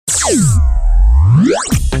Well,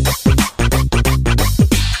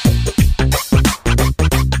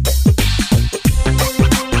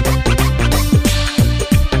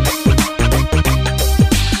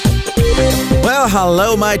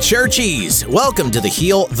 hello, my churchies. Welcome to the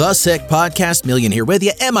Heal the Sick podcast. Millian here with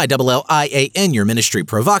you, MILLIAN, your ministry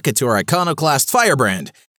provocateur, iconoclast,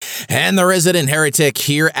 firebrand, and the resident heretic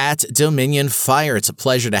here at Dominion Fire. It's a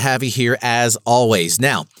pleasure to have you here as always.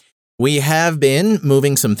 Now, we have been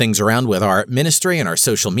moving some things around with our ministry and our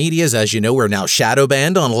social medias. As you know, we're now shadow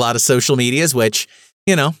banned on a lot of social medias, which,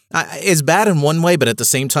 you know, is bad in one way, but at the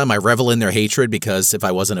same time, I revel in their hatred because if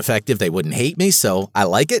I wasn't effective, they wouldn't hate me. So I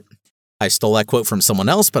like it. I stole that quote from someone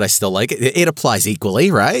else, but I still like it. It applies equally,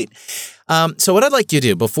 right? So what I'd like you to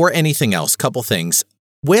do before anything else, couple things.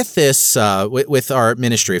 With this, with our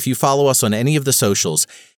ministry, if you follow us on any of the socials,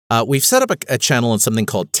 we've set up a channel on something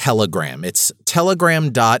called Telegram. It's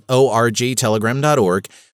telegram.org, telegram.org,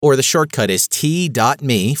 or the shortcut is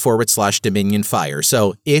t.me/Dominion Fire.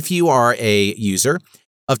 So if you are a user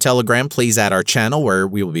of Telegram, please add our channel where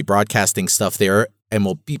we will be broadcasting stuff there, and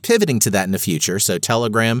we'll be pivoting to that in the future. So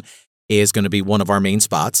Telegram is going to be one of our main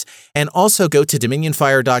spots. And also go to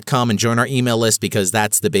dominionfire.com and join our email list because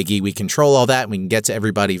that's the biggie. We control all that. We can get to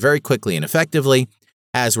everybody very quickly and effectively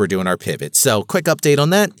as we're doing our pivot. So quick update on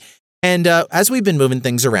that. And as we've been moving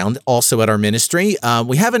things around also at our ministry,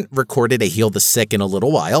 we haven't recorded a Heal the Sick in a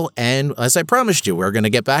little while. And as I promised you, we're going to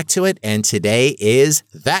get back to it. And today is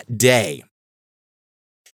that day.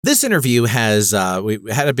 This interview has we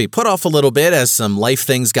had to be put off a little bit as some life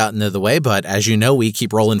things got into the way, but as you know, we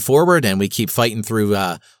keep rolling forward and we keep fighting through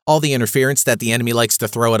all the interference that the enemy likes to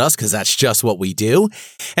throw at us because that's just what we do.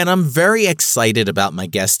 And I'm very excited about my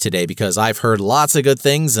guest today because I've heard lots of good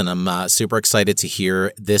things and I'm super excited to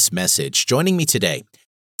hear this message. Joining me today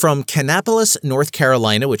from Kannapolis, North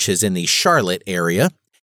Carolina, which is in the Charlotte area.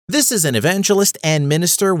 This is an evangelist and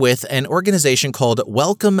minister with an organization called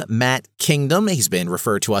Welcome Matt Kingdom. He's been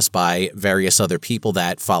referred to us by various other people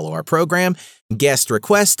that follow our program. Guest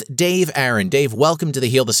request, Dave Aaron. Dave, welcome to the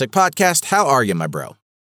Heal the Sick podcast. How are you, my bro?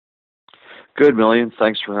 Good, Millian.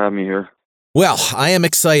 Thanks for having me here. Well, I am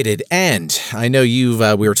excited, and I know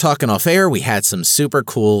we were talking off air. We had some super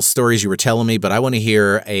cool stories you were telling me, but I want to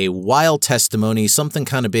hear a wild testimony, something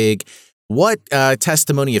kind of big. What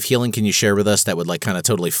testimony of healing can you share with us that would like kind of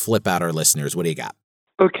totally flip out our listeners? What do you got?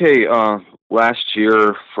 Okay, last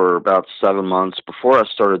year for about 7 months, before I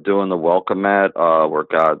started doing the Welcome Mat, where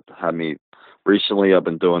God had me recently, I've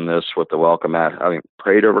been doing this with the Welcome Mat, having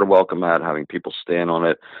prayed over the Welcome Mat, having people stand on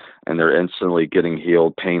it, and they're instantly getting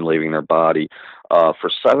healed, pain leaving their body. For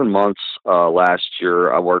 7 months last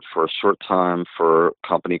year, I worked for a short time for a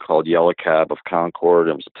company called Yellow Cab of Concord.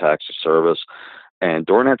 It was a taxi service. And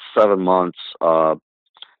during that 7 months,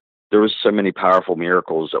 there was so many powerful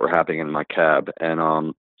miracles that were happening in my cab. And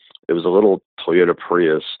it was a little Toyota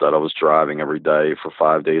Prius that I was driving every day for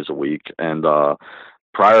 5 days a week. And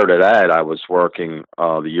prior to that, I was working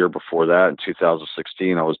the year before that, in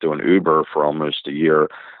 2016, I was doing Uber for almost a year.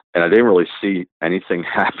 And I didn't really see anything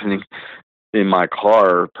happening in my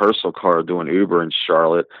car, personal car, doing Uber in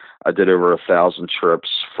Charlotte. I did over 1,000 trips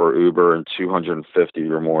for Uber and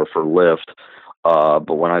 250 or more for Lyft.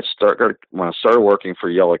 But when I started working for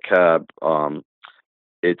Yellow Cab,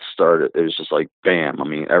 it was just like, bam. I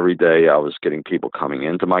mean, every day I was getting people coming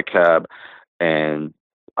into my cab and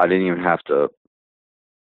I didn't even have to,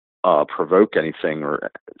 provoke anything or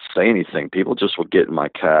say anything. People just would get in my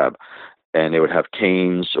cab and they would have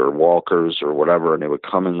canes or walkers or whatever. And they would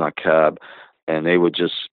come in my cab and they would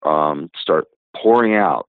just, start pouring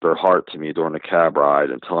out their heart to me during the cab ride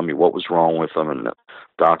and telling me what was wrong with them. And the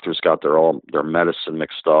doctors got their medicine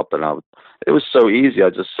mixed up. And it was so easy.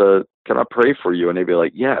 I just said, can I pray for you? And they'd be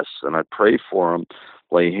like, yes. And I'd pray for them,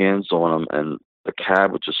 lay hands on them. And the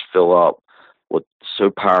cab would just fill up so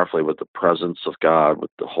powerfully with the presence of God,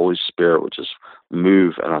 with the Holy Spirit would just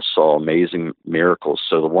move. And I saw amazing miracles.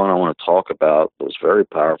 So the one I want to talk about was very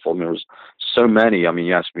powerful. I mean, there was so many. I mean,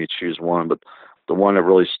 you asked me to choose one, but the one that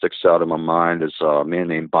really sticks out in my mind is a man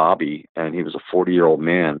named Bobby, and he was a 40-year-old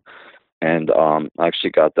man. And I actually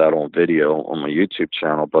got that on video on my YouTube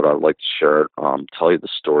channel, but I'd like to share it, tell you the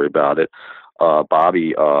story about it.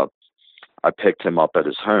 Bobby, I picked him up at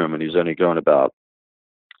his home, and he's only going about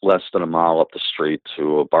less than a mile up the street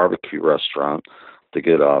to a barbecue restaurant to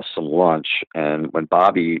get some lunch. And when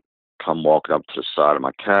Bobby come walking up to the side of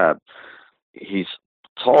my cab, he's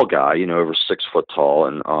tall guy, over 6 foot tall,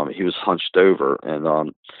 and he was hunched over, and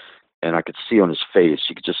I could see on his face,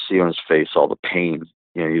 you could just see on his face all the pain,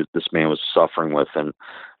 this man was suffering with, and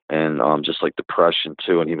just like depression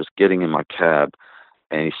too. And he was getting in my cab,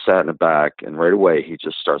 and he sat in the back, and right away he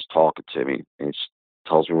just starts talking to me, and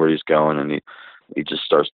tells me where he's going, and he just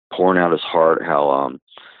starts pouring out his heart how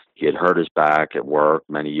he had hurt his back at work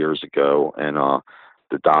many years ago, and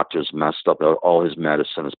the doctors messed up all his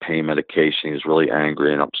medicine, his pain medication. He was really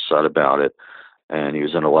angry and upset about it, and he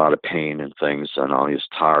was in a lot of pain and things, and he was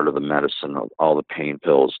tired of the medicine, all the pain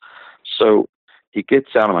pills. So he gets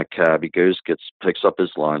out of my cab, he picks up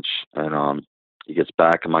his lunch, and he gets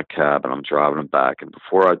back in my cab, and I'm driving him back. And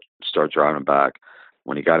before I start driving him back,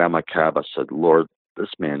 when he got out of my cab, I said, Lord, this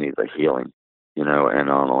man needs a healing, and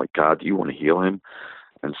I'm like, God, do you want to heal him?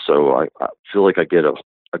 And so I feel like I get a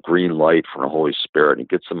green light from the Holy Spirit. And he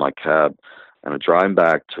gets in my cab, and I'm driving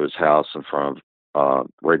back to his house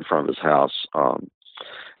right in front of his house.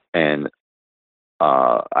 And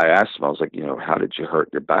I asked him, I was like, how did you hurt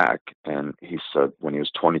your back? And he said when he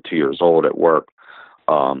was 22 years old at work,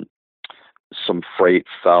 some freight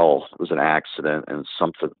fell. It was an accident, and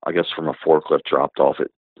something, I guess from a forklift, dropped off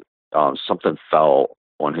it. Something fell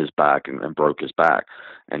on his back and broke his back,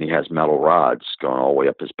 and he has metal rods going all the way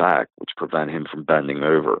up his back, which prevent him from bending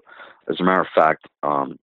over. As a matter of fact,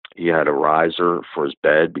 he had a riser for his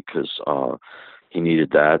bed because he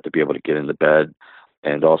needed that to be able to get into bed,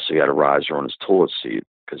 and also he had a riser on his toilet seat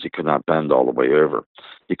because he could not bend all the way over.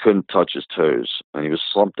 He couldn't touch his toes, and he was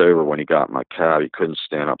slumped over when he got in my cab. He couldn't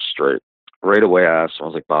stand up straight. Right away I asked him, I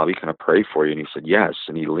was like, Bobby, can I pray for you? And he said, yes.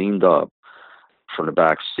 And he leaned up from the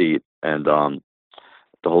back seat, and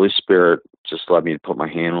the Holy Spirit just led me to put my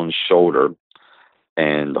hand on his shoulder,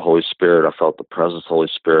 and the Holy Spirit, I felt the presence of the Holy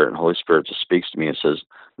Spirit, and the Holy Spirit just speaks to me and says,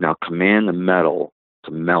 now command the metal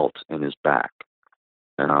to melt in his back.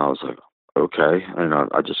 And I was like, okay. And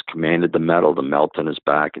I just commanded the metal to melt in his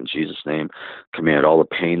back in Jesus' name, commanded all the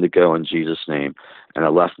pain to go in Jesus' name, and I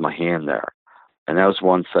left my hand there. And that was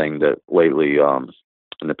one thing that lately,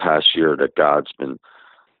 in the past year, that God's been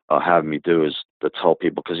having me do, is to tell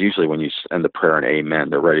people, because usually when you end the prayer and amen,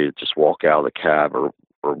 they're ready to just walk out of the cab or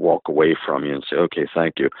walk away from you and say, okay,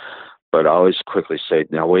 thank you. But I always quickly say,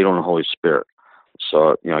 now wait on the Holy Spirit.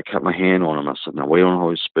 So, I kept my hand on him. I said, now wait on the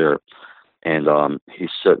Holy Spirit. And he's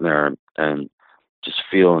sitting there and just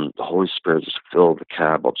feeling the Holy Spirit just filled the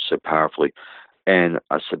cab up so powerfully. And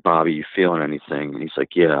I said, Bobby, you feeling anything? And he's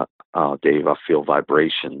like, yeah, Dave, I feel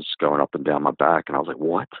vibrations going up and down my back. And I was like,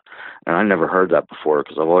 what? And I never heard that before,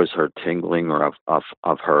 because I've always heard tingling, or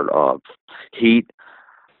I've heard heat,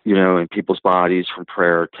 in people's bodies from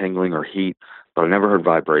prayer, tingling or heat, but I never heard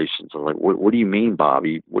vibrations. I was like, what do you mean,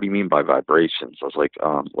 Bobby? What do you mean by vibrations? I was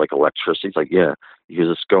like electricity? He's like, yeah, because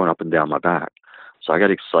it's going up and down my back. So I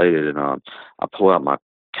got excited, and I pulled out my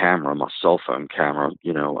camera, my cell phone camera,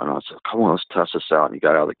 and I said, come on, let's test this out. And he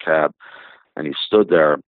got out of the cab, and he stood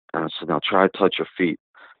there, and I said, now try to touch your feet.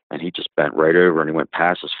 And he just bent right over, and he went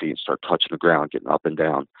past his feet and started touching the ground, getting up and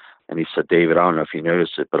down. And he said, David, I don't know if you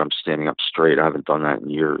noticed it, but I'm standing up straight. I haven't done that in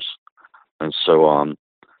years. And so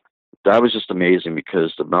that was just amazing,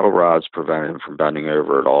 because the metal rods prevented him from bending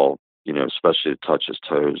over at all, especially to touch his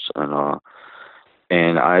toes.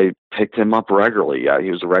 And I picked him up regularly.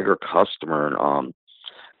 He was a regular customer,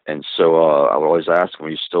 and so I would always ask him,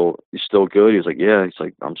 you still good? He was like, yeah. He's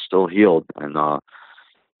like, I'm still healed. And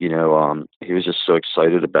he was just so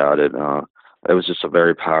excited about it. It was just a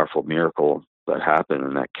very powerful miracle that happened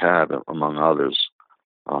in that cab, among others.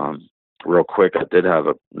 Real quick, I did have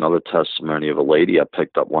another testimony of a lady I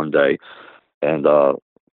picked up one day, and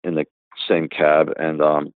in the same cab,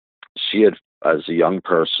 and she had, as a young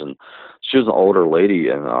person, she was an older lady,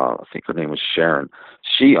 and I think her name was Sharon.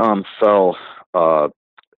 She fell.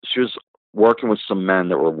 She was working with some men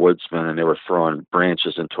that were woodsmen, and they were throwing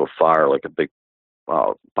branches into a fire, like a big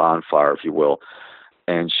bonfire, if you will.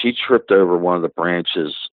 And she tripped over one of the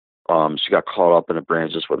branches. She got caught up in the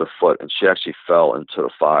branches with her foot, and she actually fell into the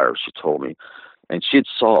fire, she told me. And she had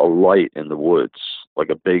saw a light in the woods, like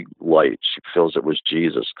a big light. She feels it was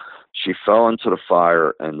Jesus. She fell into the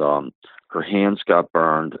fire, and her hands got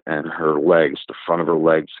burned, and her legs, the front of her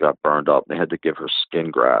legs, got burned up. They had to give her skin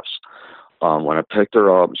grafts. When I picked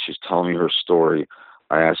her up, she's telling me her story.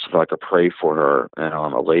 I asked if I could pray for her, and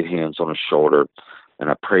I laid hands on her shoulder, and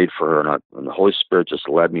I prayed for her, and the Holy Spirit just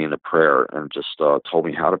led me into prayer and just told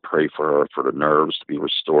me how to pray for her, for the nerves to be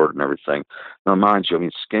restored and everything. Now, mind you,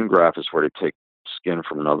 skin graft is where they take skin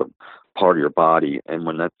from another part of your body, and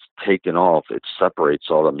when that's taken off, it separates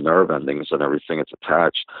all the nerve endings and everything that's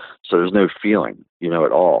attached, so there's no feeling,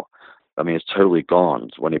 at all. It's totally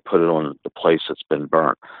gone when they put it on the place that's been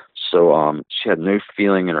burnt. So she had no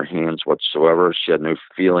feeling in her hands whatsoever. She had no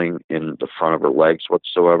feeling in the front of her legs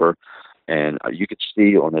whatsoever. And you could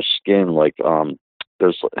see on the skin, like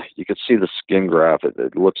you could see the skin graft.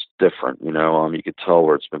 It looks different, you could tell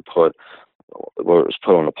where it's been put, where it was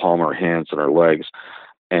put on the palm of her hands and her legs.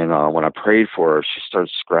 And when I prayed for her, she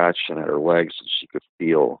started scratching at her legs, and she could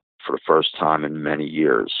feel, for the first time in many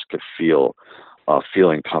years,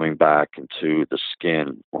 feeling coming back into the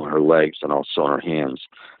skin on her legs and also on her hands.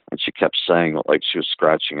 And she kept saying, like she was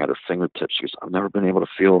scratching at her fingertips, she goes, I've never been able to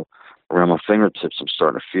feel around my fingertips. I'm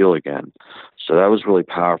starting to feel again. So that was really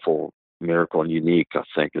powerful, miracle, and unique, I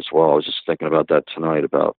think, as well. I was just thinking about that tonight,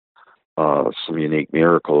 about some unique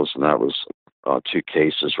miracles, and that was 2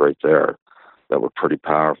 cases right there that were pretty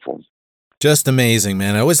powerful. Just amazing,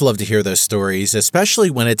 man. I always love to hear those stories, especially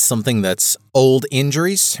when it's something that's old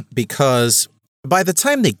injuries, because by the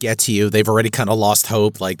time they get to you, they've already kind of lost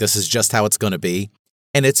hope, like this is just how it's going to be.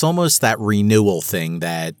 And it's almost that renewal thing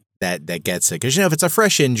that gets it. Because, if it's a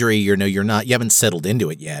fresh injury, you haven't settled into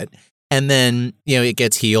it yet. And then, it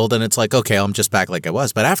gets healed and it's like, okay, I'm just back like I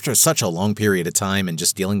was. But after such a long period of time and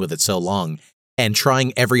just dealing with it so long and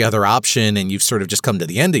trying every other option, and you've sort of just come to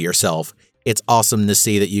the end of yourself, it's awesome to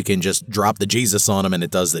see that you can just drop the Jesus on them and it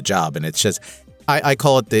does the job. And it's just, I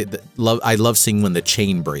call it I love seeing when the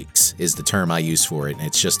chain breaks is the term I use for it. And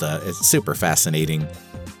it's just it's super fascinating.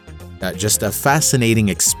 Just a fascinating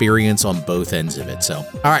experience on both ends of it. So,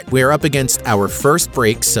 all right, we're up against our first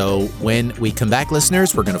break. So when we come back,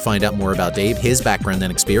 listeners, we're going to find out more about Dave, his background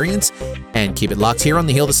and experience, and keep it locked here on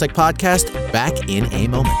the Heal the Sick podcast. Back in a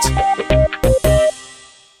moment.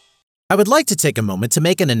 I would like to take a moment to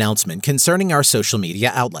make an announcement concerning our social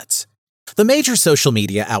media outlets. The major social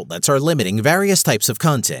media outlets are limiting various types of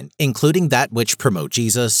content, including that which promote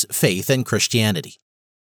Jesus, faith, and Christianity.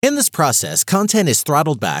 In this process, content is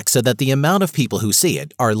throttled back so that the amount of people who see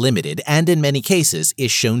it are limited and in many cases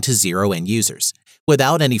is shown to zero end users,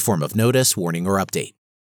 without any form of notice, warning, or update.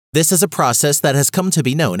 This is a process that has come to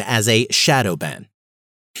be known as a shadow ban.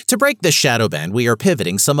 To break this shadow ban, we are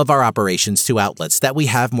pivoting some of our operations to outlets that we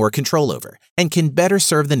have more control over and can better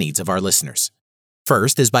serve the needs of our listeners.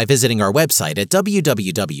 First is by visiting our website at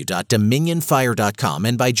www.dominionfire.com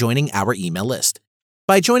and by joining our email list.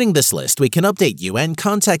 By joining this list, we can update you and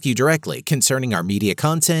contact you directly concerning our media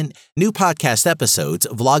content, new podcast episodes,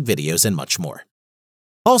 vlog videos, and much more.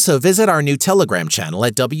 Also, visit our new Telegram channel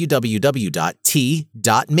at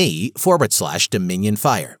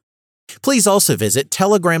www.t.me/DominionFire. Please also visit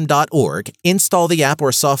telegram.org, install the app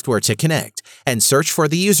or software to connect, and search for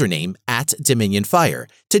the username @DominionFire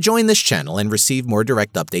to join this channel and receive more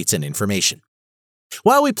direct updates and information.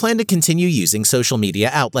 While we plan to continue using social media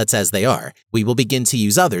outlets as they are, we will begin to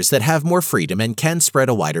use others that have more freedom and can spread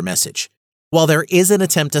a wider message. While there is an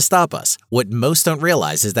attempt to stop us, what most don't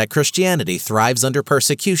realize is that Christianity thrives under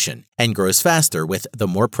persecution and grows faster with the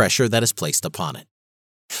more pressure that is placed upon it.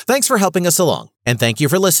 Thanks for helping us along, and thank you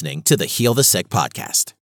for listening to the Heal the Sick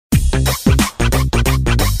podcast.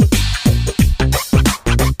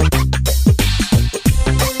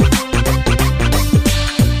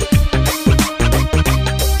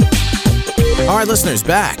 All right, listeners,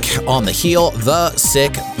 back on the Heal the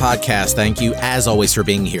Sick podcast. Thank you, as always, for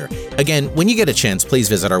being here. Again, when you get a chance, please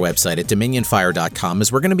visit our website at dominionfire.com,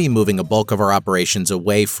 as we're going to be moving a bulk of our operations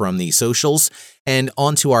away from the socials and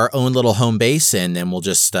onto our own little home base, and then we'll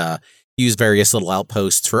just use various little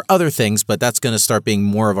outposts for other things, but that's going to start being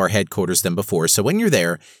more of our headquarters than before. So when you're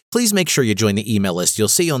there, please make sure you join the email list. You'll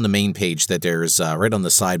see on the main page that there's right on the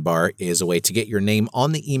sidebar is a way to get your name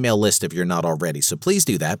on the email list if you're not already. So please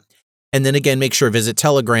do that. And then again, make sure to visit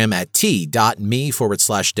Telegram at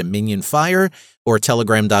t.me/DominionFire or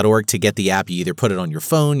telegram.org to get the app. You either put it on your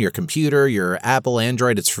phone, your computer, your Apple,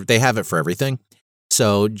 Android. They have it for everything.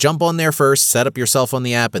 So jump on there first, set up yourself on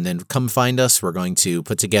the app, and then come find us. We're going to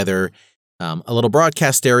put together a little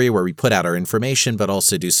broadcast area where we put out our information, but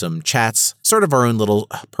also do some chats, sort of our own little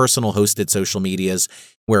personal hosted social medias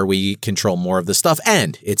where we control more of the stuff.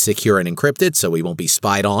 And it's secure and encrypted, so we won't be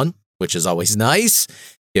spied on, which is always nice,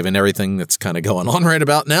 given everything that's kind of going on right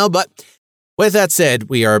about now. But with that said,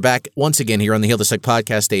 we are back once again here on the Heal the Sick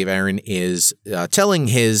podcast. Dave Aaron is telling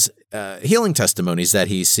his healing testimonies that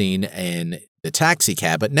he's seen in the taxi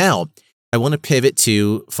cab. But now I want to pivot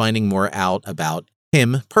to finding more out about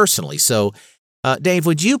him personally. So, Dave,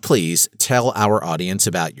 would you please tell our audience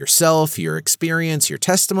about yourself, your experience, your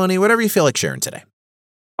testimony, whatever you feel like sharing today?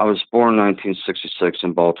 I was born in 1966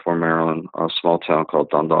 in Baltimore, Maryland, a small town called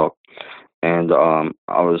Dundalk. And I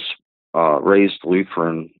was raised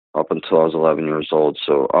Lutheran up until I was 11 years old.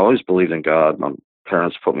 So I always believed in God. My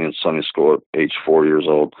parents put me in Sunday school at age 4 years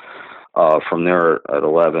old. From there at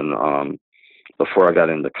 11, before I got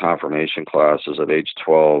into confirmation classes at age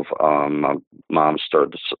 12, my mom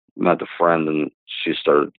met a friend, and she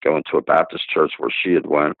started going to a Baptist church where she had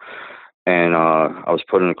went. And I was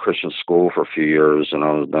put in a Christian school for a few years, and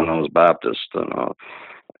I was Baptist, and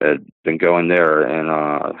had been going there, and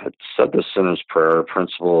had said the sinner's prayer.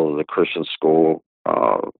 Principal of the Christian school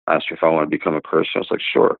asked me if I wanted to become a Christian. I was like,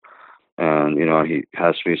 sure. And he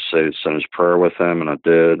asked me to say the sinner's prayer with him, and I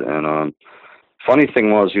did. And funny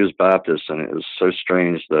thing was, he was Baptist, and it was so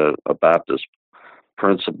strange that a Baptist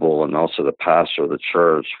principal and also the pastor of the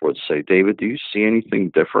church would say, David, do you see anything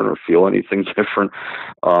different or feel anything different?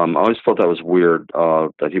 I always thought that was weird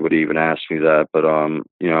that he would even ask me that. But, I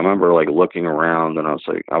remember like looking around, and I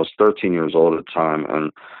was 13 years old at the time.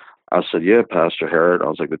 And I said, yeah, Pastor Harrod. I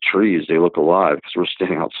was like, the trees, they look alive, because we're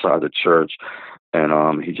standing outside the church.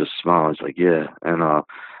 And he just smiled. He's like, yeah. And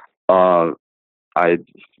I'd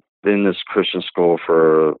been in this Christian school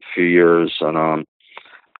for a few years, and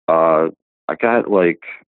I got like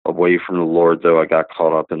away from the Lord, though. I got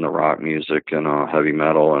caught up in the rock music and heavy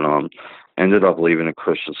metal, and ended up leaving a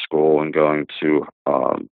Christian school and going to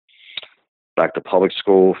back to public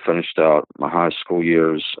school. Finished out my high school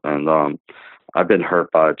years, and I've been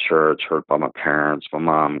hurt by a church, hurt by my parents. My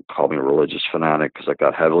mom called me a religious fanatic because I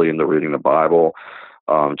got heavily into reading the Bible,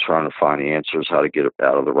 trying to find answers how to get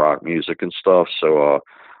out of the rock music and stuff. So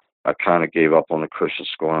I kind of gave up on the Christian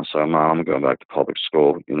school, and I said, Mom, I'm going back to public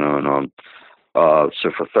school, and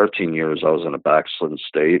so for 13 years, I was in a backslidden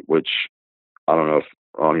state, which I don't know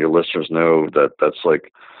if your listeners know that that's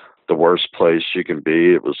like the worst place you can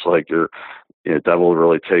be. It was like devil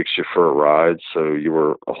really takes you for a ride. So you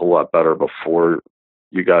were a whole lot better before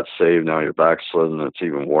you got saved. Now you're backslidden, and it's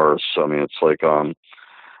even worse. So, I mean, it's like,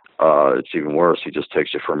 it's even worse. He just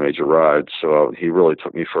takes you for a major ride. So he really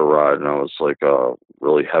took me for a ride, and I was like,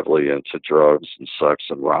 really heavily into drugs and sex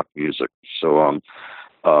and rock music. So,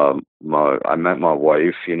 I met my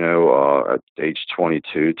wife, at age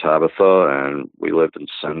 22, Tabitha, and we lived in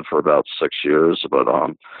sin for about 6 years. But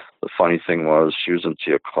the funny thing was, she was into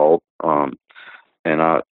the occult,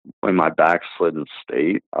 and in my backslidden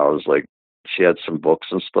state, I was like, she had some books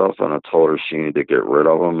and stuff, and I told her she needed to get rid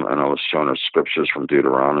of them, and I was showing her scriptures from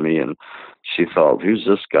Deuteronomy, and she thought, who's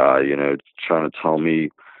this guy, trying to tell me,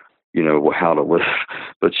 how to live.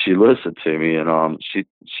 But she listened to me, and she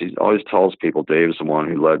always tells people Dave's the one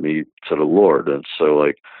who led me to the Lord. And so,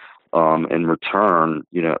 like, in return,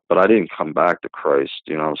 but I didn't come back to Christ.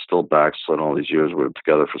 I was still backslidden all these years. We were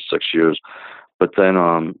together for 6 years. But then,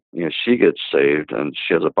 she gets saved, and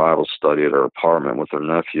she has a Bible study at her apartment with her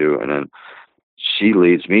nephew, and then she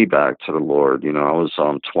leads me back to the Lord. I was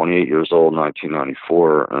 28 years old in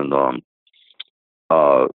 1994, and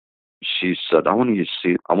she said, I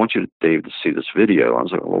want you, Dave, to see this video. I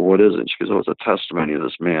was like, well, what is it? She goes, oh, it's a testimony of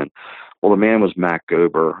this man. Well, the man was Matt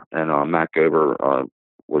Gober, and Matt Gober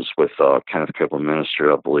was with Kenneth Copeland Ministry,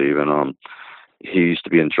 I believe, and he used to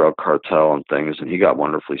be in drug cartel and things, and he got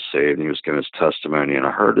wonderfully saved, and he was giving his testimony, and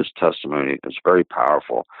I heard his testimony. It's very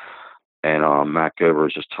powerful. And Matt Gober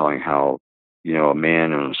was just telling how, a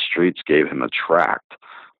man in the streets gave him a tract,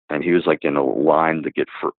 and he was like in a line to get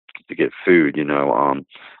food,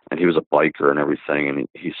 and he was a biker and everything. And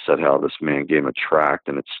he said how this man gave him a tract,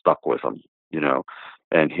 and it stuck with him,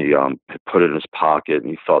 and he put it in his pocket, and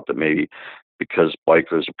he thought that maybe because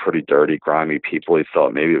bikers are pretty dirty, grimy people, he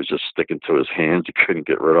thought maybe it was just sticking to his hands. He couldn't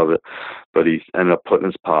get rid of it, but he ended up putting it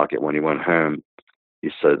in his pocket. When he went home,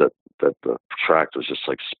 he said that the tract was just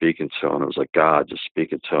like speaking to him. It was like God just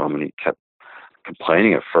speaking to him, and he kept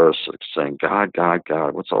complaining at first, like saying, God, God,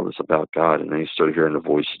 God, what's all this about God? And then he started hearing the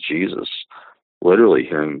voice of Jesus, literally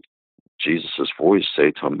hearing Jesus' voice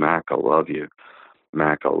say to him, Mac, I love you.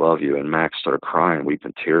 Mac, I love you. And Mac started crying,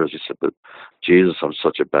 weeping tears. He said, but Jesus, I'm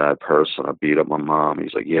such a bad person. I beat up my mom.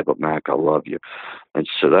 He's like, yeah, but Mac, I love you. And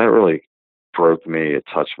so that really broke me. It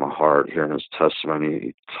touched my heart hearing his testimony.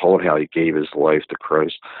 He told how he gave his life to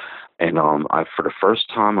Christ. And for the first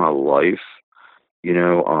time in my life,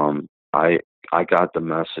 I got the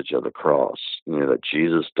message of the cross, that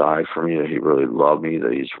Jesus died for me, that he really loved me,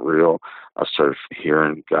 that he's real. I started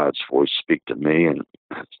hearing God's voice speak to me, and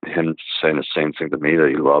him saying the same thing to me, that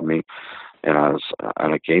he loved me. And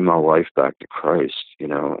I gave my life back to Christ,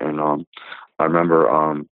 and I remember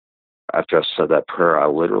after I said that prayer, I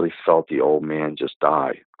literally felt the old man just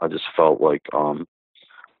die. I just felt like all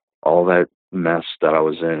that mess that I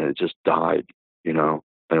was in, it just died, and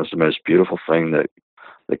it was the most beautiful thing that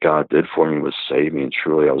God did for me, was save me, and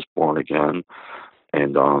truly I was born again.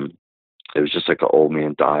 And it was just like an old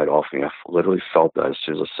man died off me. I literally felt that as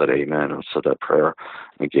soon as I said amen. I said that prayer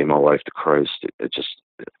and gave my life to Christ. It just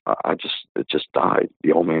died.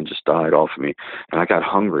 The old man just died off of me. And I got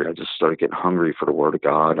hungry. I just started getting hungry for the Word of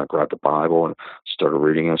God. I grabbed the Bible and started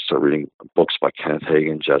reading it. I started reading books by Kenneth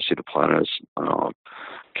Hagin, Jesse Duplantis,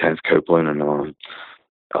 Kenneth Copeland, and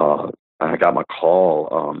I got my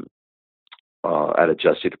call at a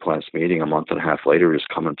Jesse Duplantis meeting a month and a half later. He was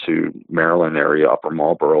coming to Maryland area, Upper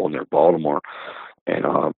Marlboro, near Baltimore. And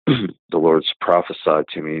the Lord's prophesied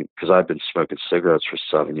to me, because I've been smoking cigarettes for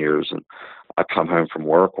 7 years. And I come home from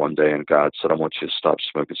work one day, and God said, I want you to stop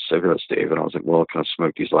smoking cigarettes, David. And I was like, well, can I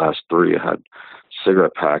smoke these last 3? I had a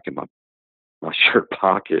cigarette pack in my shirt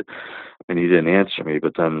pocket, and he didn't answer me.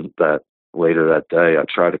 But then later that day, I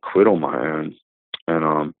tried to quit on my own, and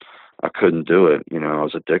I couldn't do it. I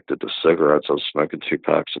was addicted to cigarettes. I was smoking 2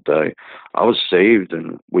 packs a day. I was saved,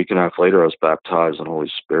 and a week and a half later, I was baptized in the Holy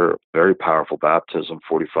Spirit. Very powerful baptism,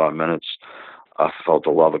 45 minutes. I felt the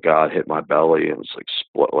love of God hit my belly. It was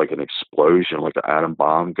like an explosion, like an atom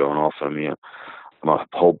bomb going off of me. My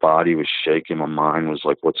whole body was shaking. My mind was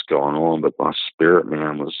like, what's going on? But my spirit,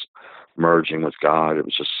 man, was merging with God. It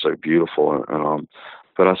was just so beautiful.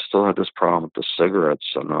 But I still had this problem with the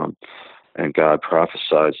cigarettes, and God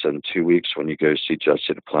prophesied, said in 2 weeks when you go see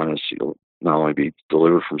Jesse Duplantis, you'll not only be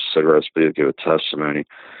delivered from cigarettes, but you'll give a testimony.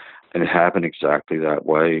 And it happened exactly that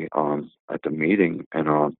way at the meeting. And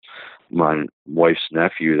my wife's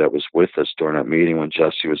nephew that was with us during that meeting when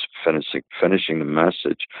Jesse was finishing the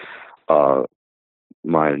message,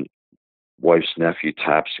 my wife's nephew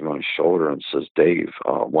taps him on his shoulder and says, Dave,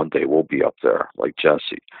 one day we'll be up there like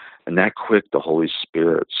Jesse. And that quick, the Holy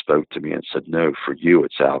Spirit spoke to me and said, no, for you,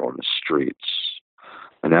 it's out on the streets.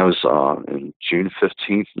 And that was in June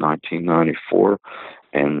 15th, 1994.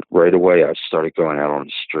 And right away, I started going out on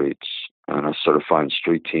the streets. And I started finding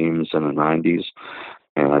street teams in the 90s.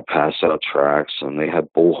 And I passed out tracts, and they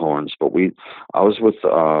had bullhorns. But I was with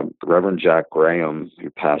Reverend Jack Graham,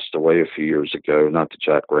 who passed away a few years ago. Not the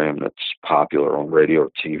Jack Graham that's popular on radio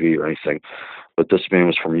or TV or anything, but this man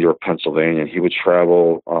was from York, Pennsylvania. He would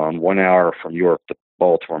travel 1 hour from York to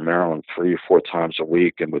Baltimore, Maryland, 3 or 4 times a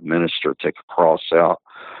week, and would minister, take a cross out,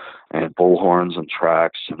 and bullhorns and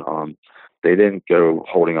tracts. And they didn't go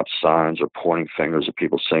holding up signs or pointing fingers at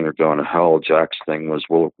people saying they're going to hell. Jack's thing was,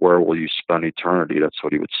 well, where will you spend eternity? That's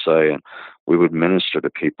what he would say. And we would minister to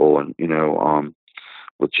people and,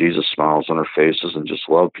 with Jesus smiles on our faces, and just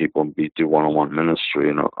love people and do one-on-one ministry.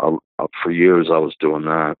 And for years I was doing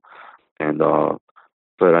that. And,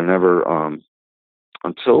 but I never,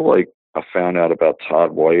 until I found out about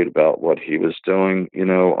Todd White, about what he was doing,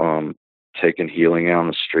 taking healing out on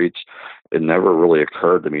the streets, it never really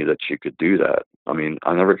occurred to me that you could do that. I mean,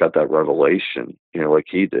 I never got that revelation, like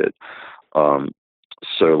he did. God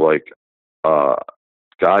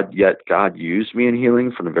used me in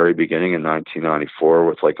healing from the very beginning in 1994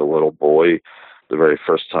 with a little boy. The very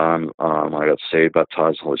first time I got saved,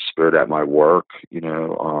 baptized in the Holy Spirit at my work,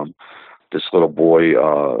 this little boy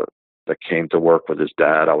that came to work with his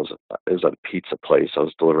dad. It was at a pizza place. I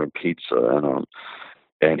was delivering pizza,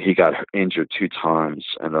 and he got injured 2 times.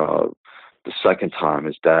 And the second time,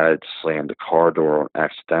 his dad slammed the car door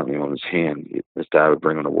accidentally on his hand. His dad would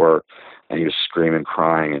bring him to work, and he was screaming,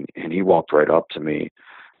 crying, and he walked right up to me,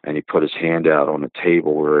 and he put his hand out on the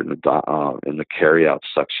table. We were in the carry-out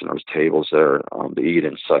section. There was tables there, the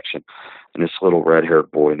eat-in section. And this little red-haired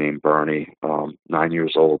boy named Bernie, 9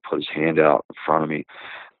 years old, put his hand out in front of me.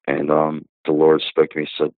 And the Lord spoke to me,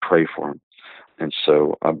 said, pray for him. And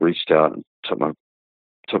so I reached out and took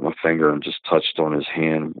my finger and just touched on his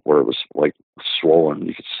hand where it was swollen.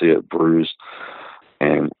 You could see it bruised.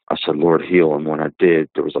 And I said, Lord, heal him. When I did,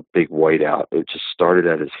 there was a big white out. It just started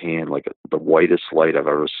at his hand, the whitest light I've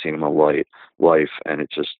ever seen in my life. And it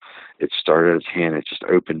started at his hand. It just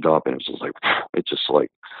opened up, and it was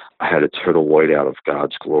I had a total white out of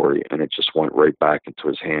God's glory, and it just went right back into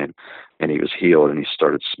his hand, and he was healed, and he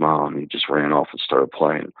started smiling. He just ran off and started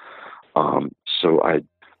playing.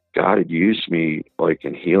 God had used me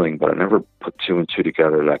in healing, but I never put 2 and 2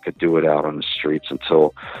 together that I could do it out on the streets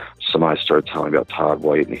until somebody started telling me about Todd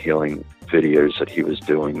White and the healing videos that he was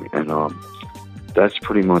doing. And that's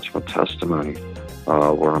pretty much my testimony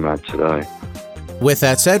where I'm at today. With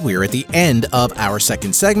that said, we are at the end of our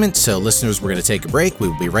second segment. So listeners, we're going to take a break. We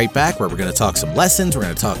will be right back where we're going to talk some lessons. We're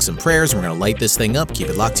going to talk some prayers. We're going to light this thing up. Keep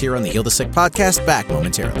it locked here on the Heal the Sick podcast. Back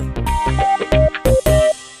momentarily.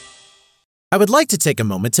 I would like to take a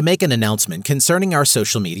moment to make an announcement concerning our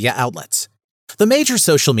social media outlets. The major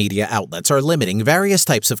social media outlets are limiting various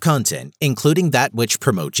types of content, including that which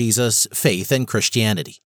promote Jesus, faith, and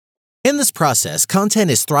Christianity. In this process, content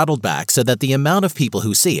is throttled back so that the amount of people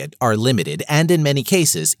who see it are limited and in many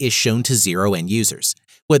cases is shown to zero end users,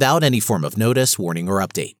 without any form of notice, warning, or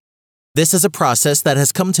update. This is a process that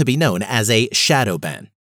has come to be known as a shadow ban.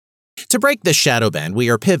 To break this shadow ban, we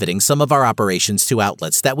are pivoting some of our operations to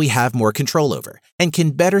outlets that we have more control over and can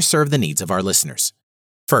better serve the needs of our listeners.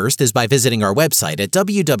 First is by visiting our website at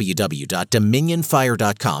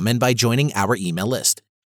www.dominionfire.com and by joining our email list.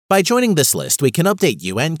 By joining this list, we can update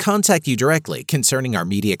you and contact you directly concerning our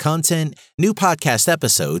media content, new podcast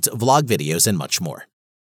episodes, vlog videos, and much more.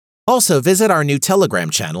 Also, visit our new Telegram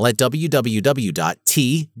channel at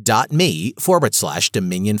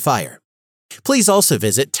www.t.me/DominionFire. Please also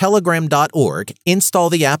visit telegram.org, install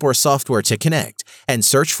the app or software to connect, and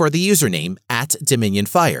search for the username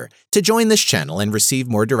 @DominionFire to join this channel and receive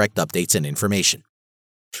more direct updates and information.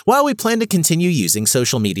 While we plan to continue using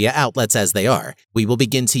social media outlets as they are, we will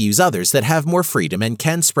begin to use others that have more freedom and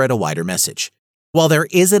can spread a wider message. While there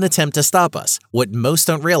is an attempt to stop us, what most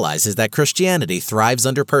don't realize is that Christianity thrives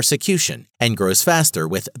under persecution and grows faster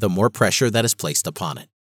with the more pressure that is placed upon it.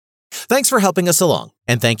 Thanks for helping us along,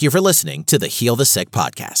 and thank you for listening to the Heal the Sick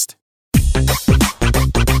podcast.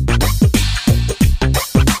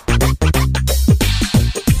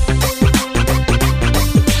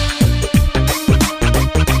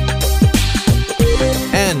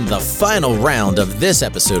 And the final round of this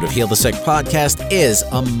episode of Heal the Sick podcast is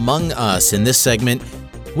Among Us. In this segment,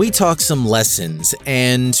 we talk some lessons,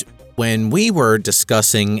 and when we were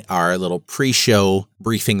discussing our little pre-show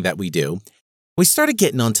briefing that we do, we started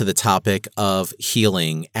getting onto the topic of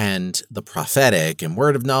healing and the prophetic and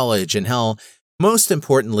word of knowledge and how, most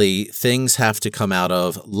importantly, things have to come out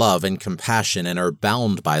of love and compassion and are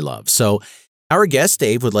bound by love. So our guest,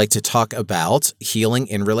 Dave, would like to talk about healing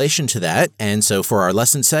in relation to that. And so for our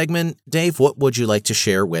lesson segment, Dave, what would you like to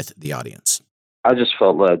share with the audience? I just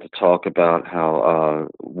felt led to talk about how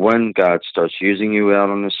when God starts using you out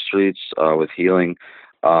on the streets with healing,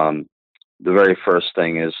 the very first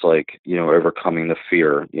thing is overcoming the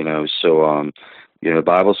fear, So, the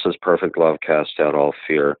Bible says perfect love casts out all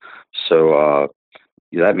fear. So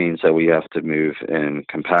that means that we have to move in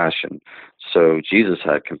compassion. So Jesus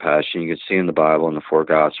had compassion. You can see in the Bible in the four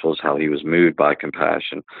Gospels how he was moved by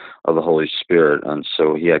compassion of the Holy Spirit. And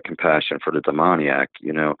so he had compassion for the demoniac,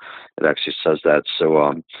 it actually says that.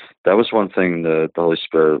 So that was one thing the Holy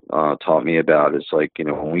Spirit taught me about is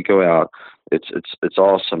when we go out, it's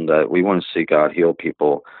awesome that we want to see God heal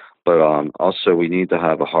people, but also we need to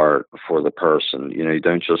have a heart for the person. You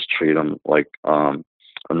don't just treat them like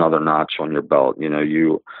another notch on your belt.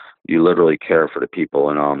 You literally care for the people.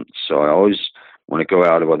 And so I always, when I go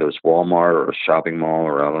out, whether it's Walmart or a shopping mall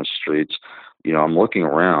or out on the streets, I'm looking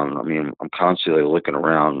around. I mean, I'm constantly looking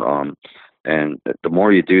around. And the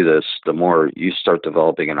more you do this, the more you start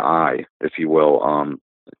developing an eye, if you will.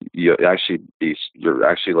 You're actually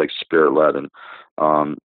like spirit led, and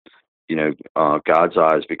God's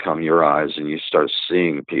eyes become your eyes, and you start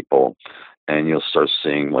seeing people, and you'll start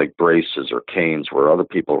seeing like braces or canes where other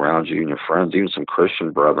people around you and your friends, even some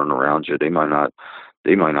Christian brethren around you, they might not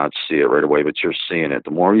see it right away, but you're seeing it.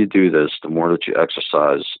 The more you do this, the more that you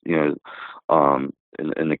exercise,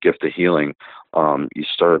 in the gift of healing, you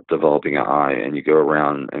start developing an eye, and you go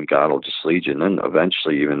around, and God will just lead you. And then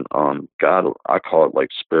eventually, even God, I call it like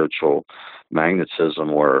spiritual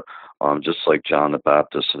magnetism, or just like John the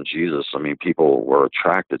Baptist and Jesus. I mean, people were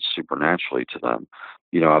attracted supernaturally to them.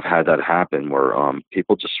 I've had that happen where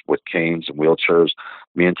people just with canes and wheelchairs,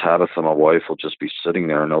 me and Tabitha, my wife, will just be sitting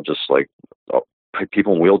there, and they'll just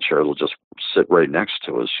people in wheelchairs will just sit right next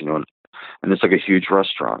to us, and it's like a huge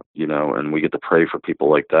restaurant, and we get to pray for people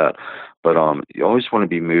like that. But you always want to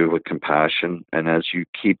be moved with compassion, and as you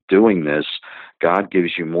keep doing this, God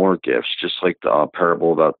gives you more gifts, just like the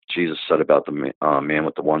parable about Jesus said about the man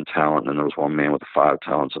with the 1 talent, and there was one man with the 5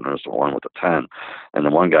 talents, and there was the one with the 10. And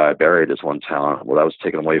the one guy buried his 1 talent. Well, that was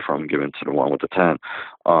taken away from him, given to the one with the 10.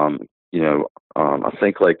 I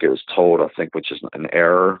think it was told, which is an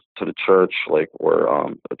error to the church, where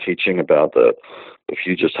a teaching about if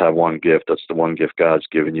you just have one gift, that's the one gift God's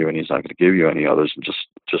given you, and he's not going to give you any others, and just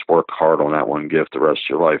work hard on that one gift the rest of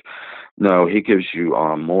your life. No, he gives you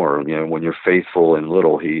more. When you're faithful in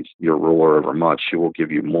little, he's your ruler over much. He will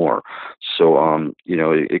give you more. So,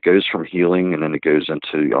 it goes from healing, and then it goes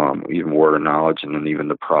into even word of knowledge, and then even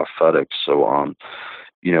the prophetic. So,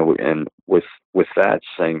 and with that,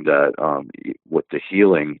 saying that with the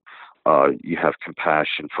healing, you have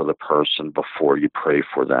compassion for the person before you pray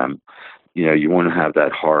for them. You want to have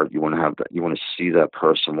that heart. You want to see that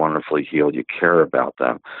person wonderfully healed. You care about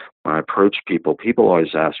them. When I approach people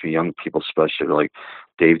always ask me, young people especially, like,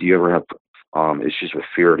 Dave, do you ever have issues with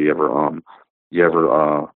fear, do you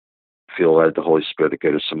ever feel led the Holy Spirit to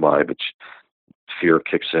go to somebody, but fear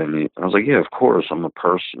kicks in? And I was like, yeah, of course, I'm a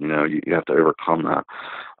person. You have to overcome that.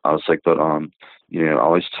 I was like, but I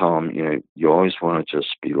always tell them, you always want to just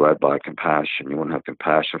be led by compassion. You want to have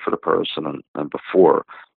compassion for the person, and before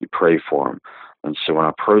you pray for them. And so when I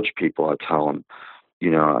approach people, I tell them,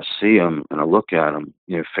 I see them and I look at them,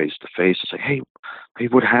 face to face. I say, hey,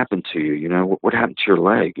 what happened to you? What happened to your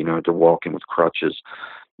leg? They're walking with crutches,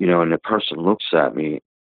 and the person looks at me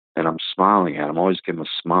and I'm smiling at them. I always give them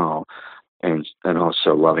a smile and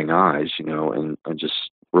also loving eyes, and just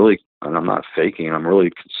really, and I'm not faking, I'm really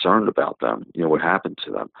concerned about them, what happened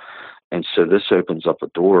to them. And so this opens up a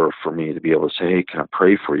door for me to be able to say, hey, can I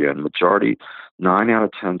pray for you? And majority, 9 out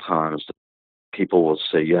of 10 times, people will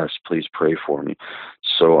say, yes, please pray for me.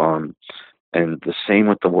 So, and the same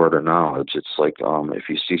with the word of knowledge. It's like, if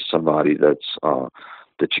you see somebody that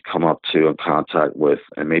you come up to in contact with,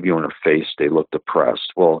 and maybe on their face, they look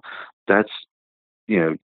depressed. Well, that's,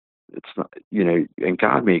 it's not, and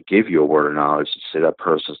God may give you a word of knowledge to say that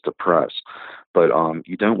person's depressed, but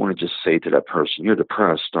you don't want to just say to that person, "You're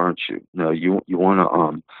depressed, aren't you?" No, you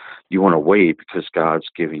want to wait, because God's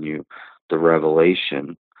giving you the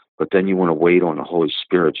revelation, but then you want to wait on the Holy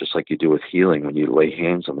Spirit, just like you do with healing. When you lay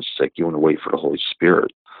hands on the sick, you want to wait for the Holy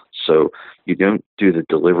Spirit. So you don't do the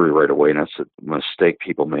delivery right away, and that's a mistake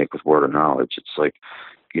people make with word of knowledge. It's like,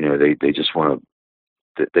 they just want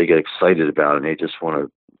to, they get excited about it, and they just want to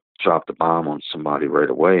drop the bomb on somebody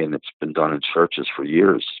right away. And it's been done in churches for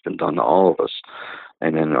years. It's been done to all of us.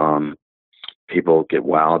 And then people get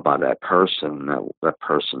wowed by that person. That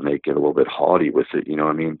person may get a little bit haughty with it, you know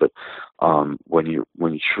what I mean? But when you're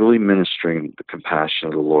truly ministering the compassion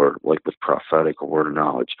of the Lord, like with prophetic or word of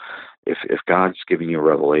knowledge, if God's giving you a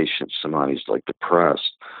revelation, somebody's like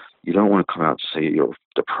depressed, you don't want to come out and say, "You're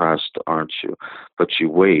depressed, aren't you?" But you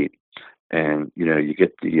wait, and you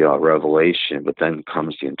get the revelation, but then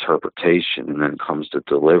comes the interpretation, and then comes the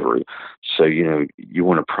delivery. So you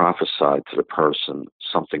want to prophesy to the person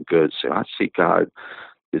something good. Say, "I see God.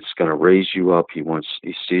 It's going to raise you up. He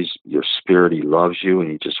sees your spirit. He loves you, and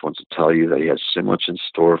he just wants to tell you that he has so much in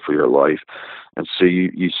store for your life." And so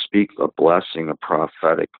you speak a blessing, a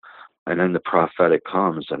prophetic. And then the prophetic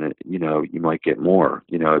comes, and you might get more.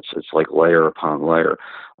 It's like layer upon layer.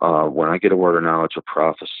 When I get a word of knowledge or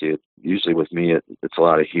prophecy, usually with me, it's a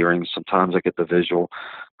lot of hearing. Sometimes I get the visual,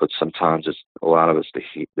 but sometimes a lot of it's the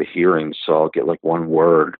hearing. So I'll get like one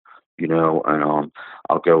word, and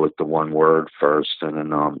I'll go with the one word first, and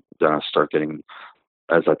then I start getting.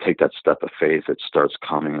 As I take that step of faith, it starts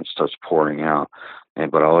coming, it starts pouring out.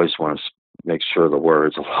 But I always want to make sure the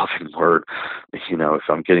word's a loving word. If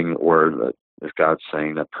I'm getting the word that if God's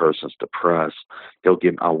saying that person's depressed,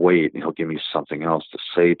 I'll wait, and he'll give me something else to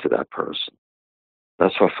say to that person.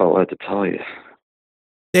 That's what I felt led to tell you.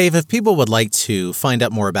 Dave, if people would like to find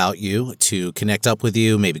out more about you, to connect up with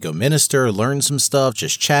you, maybe go minister, learn some stuff,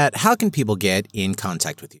 just chat, how can people get in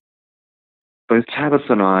contact with you? Both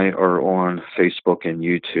Tabitha and I are on Facebook and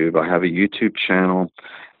YouTube. I have a YouTube channel,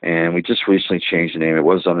 and we just recently changed the name. It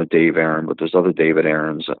was under Dave Aaron, but there's other David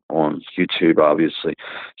Aarons on YouTube, obviously.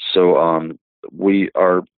 So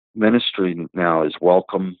our ministry now is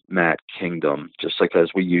Welcome Mat Kingdom. Just like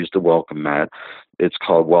as we use the Welcome Mat, it's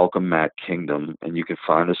called Welcome Mat Kingdom, and you can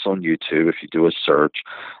find us on YouTube if you do a search.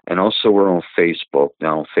 And also we're on Facebook.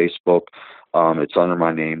 Now on Facebook, it's under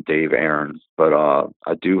my name, Dave Aaron, but I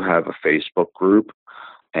do have a Facebook group,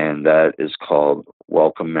 and that is called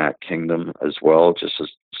Welcome Mat Kingdom as well, just as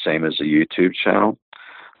same as the YouTube channel.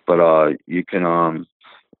 But you can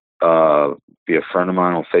be a friend of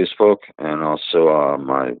mine on Facebook, and also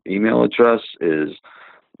my email address is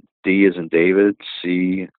D as in David,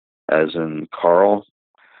 C as in Carl,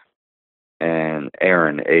 and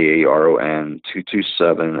Aaron, Aaron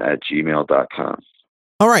 227@gmail.com.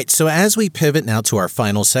 All right, so as we pivot now to our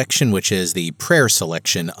final section, which is the prayer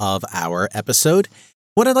selection of our episode,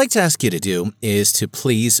 what I'd like to ask you to do is to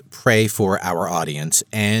please pray for our audience.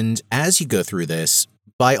 And as you go through this,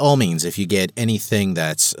 by all means, if you get anything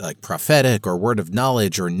that's like prophetic or word of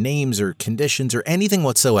knowledge or names or conditions or anything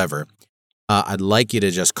whatsoever, I'd like you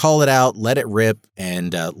to just call it out, let it rip,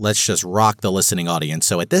 and let's just rock the listening audience.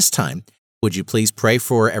 So at this time, would you please pray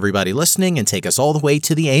for everybody listening and take us all the way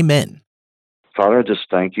to the amen? Father, I just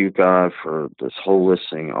thank you, God, for this whole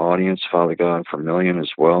listening audience, Father God, for Million as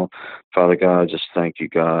well. Father God, I just thank you,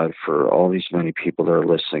 God, for all these many people that are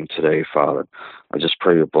listening today, Father. I just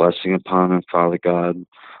pray your blessing upon them, Father God.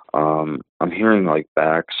 I'm hearing like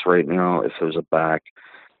backs right now. If there's a back,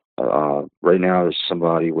 right now there's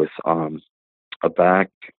somebody with a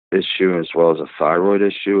back issue as well as a thyroid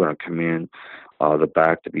issue. And I command the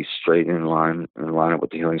back to be straight in line with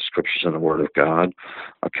the healing scriptures and the Word of God.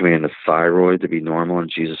 I command the thyroid to be normal in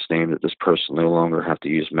Jesus' name, that this person no longer have to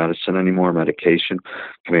use medicine anymore, medication.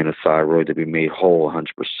 I command the thyroid to be made whole 100%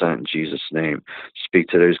 in Jesus' name. Speak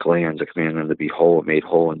to those glands. I command them to be whole, made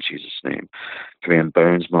whole in Jesus' name. I command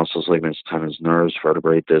bones, muscles, ligaments, tendons, nerves,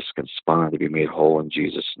 vertebrae, disc, and spine to be made whole in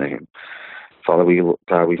Jesus' name. Father, we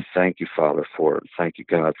thank you, Father, for it. Thank you,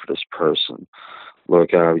 God, for this person.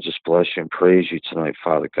 Lord God, we just bless you and praise you tonight,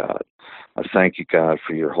 Father God. I thank you, God,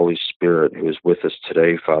 for your Holy Spirit who is with us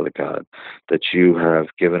today, Father God, that you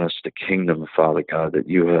have given us the kingdom, Father God, that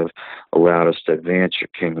you have allowed us to advance your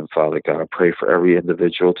kingdom, Father God. I pray for every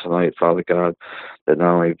individual tonight, Father God, that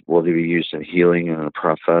not only will they be used in healing and in the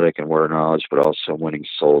prophetic and word of knowledge, but also winning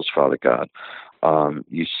souls, Father God.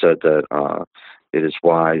 You said that it is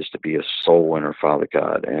wise to be a soul winner, Father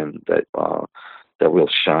God, and that we'll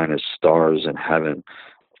shine as stars in heaven,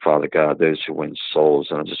 Father God, those who win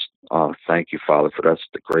souls. And I just thank you, Father, for that's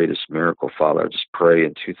the greatest miracle, Father. I just pray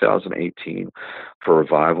in 2018 for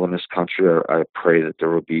revival in this country. I pray that there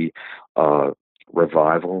will be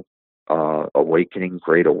revival, awakening,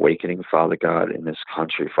 great awakening, Father God, in this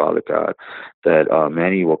country, Father God, that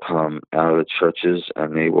many will come out of the churches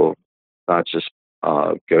and they will not just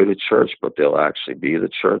go to church, but they'll actually be the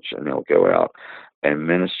church, and they'll go out and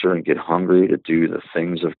minister and get hungry to do the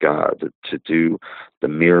things of God, to do the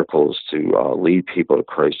miracles, to lead people to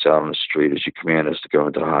Christ out on the street as you command us to go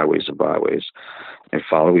into the highways and byways. And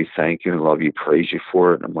Father, we thank you and love you, praise you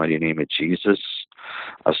for it in the mighty name of Jesus.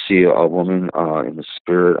 I see a woman in the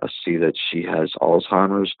spirit. I see that she has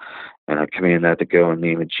Alzheimer's, and I command that to go in the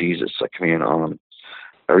name of Jesus. I command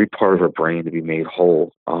every part of her brain to be made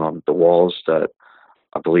whole. The walls that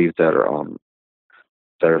I believe that are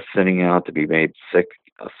thinning out to be made thick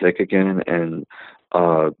again, and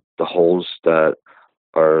the holes that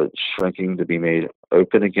are shrinking to be made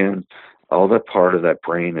open again. All that part of that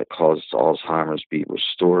brain that causes Alzheimer's be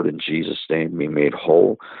restored in Jesus' name, be made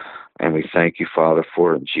whole. And we thank you, Father,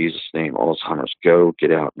 for it in Jesus' name. Alzheimer's, go,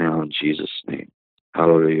 get out now in Jesus' name.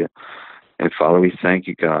 Hallelujah. And Father, we thank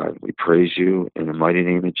you, God. We praise you in the mighty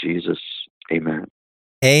name of Jesus. Amen.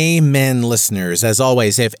 Amen, listeners. As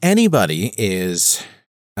always, if anybody is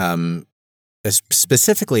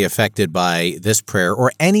specifically affected by this prayer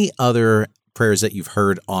or any other prayers that you've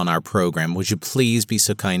heard on our program, would you please be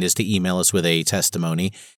so kind as to email us with a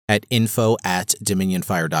testimony at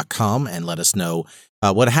info@dominionfire.com and let us know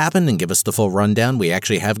what happened and give us the full rundown. We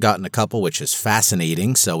actually have gotten a couple, which is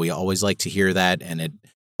fascinating, so we always like to hear that, and it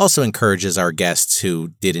also encourages our guests who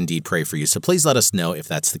did indeed pray for you. So please let us know if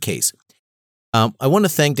that's the case. I want to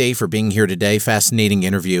thank Dave for being here today. Fascinating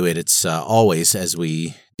interview. It's always, as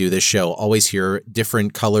we do this show, always hear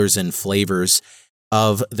different colors and flavors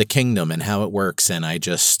of the kingdom and how it works. And I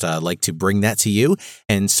just like to bring that to you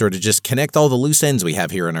and sort of just connect all the loose ends we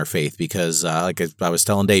have here in our faith, because like I was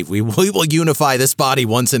telling Dave, we will unify this body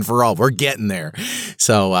once and for all. We're getting there.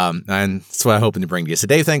 So, and that's what I'm hoping to bring to you. So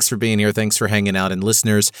Dave, thanks for being here. Thanks for hanging out. And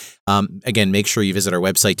listeners, again, make sure you visit our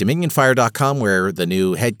website, dominionfire.com, where the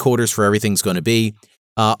new headquarters for everything's going to be.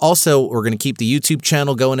 Also, we're going to keep the YouTube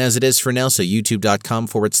channel going as it is for now, so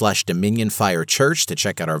youtube.com/Dominion Fire Church to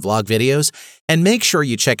check out our vlog videos. And make sure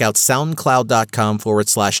you check out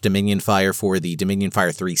soundcloud.com/Dominion Fire for the Dominion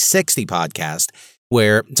Fire 360 podcast,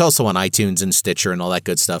 where it's also on iTunes and Stitcher and all that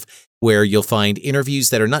good stuff, where you'll find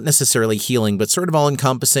interviews that are not necessarily healing, but sort of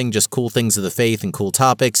all-encompassing, just cool things of the faith and cool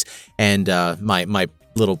topics, and my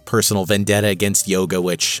little personal vendetta against yoga,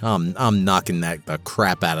 which I'm knocking the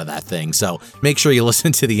crap out of that thing. So make sure you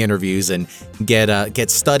listen to the interviews and get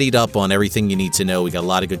studied up on everything you need to know. We got a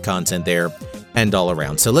lot of good content there and all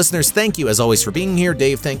around. So listeners, thank you as always for being here.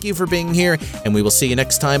 Dave, thank you for being here. And we will see you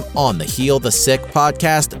next time on the Heal the Sick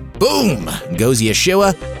podcast. Boom! Goes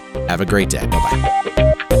Yeshua. Have a great day. Bye-bye.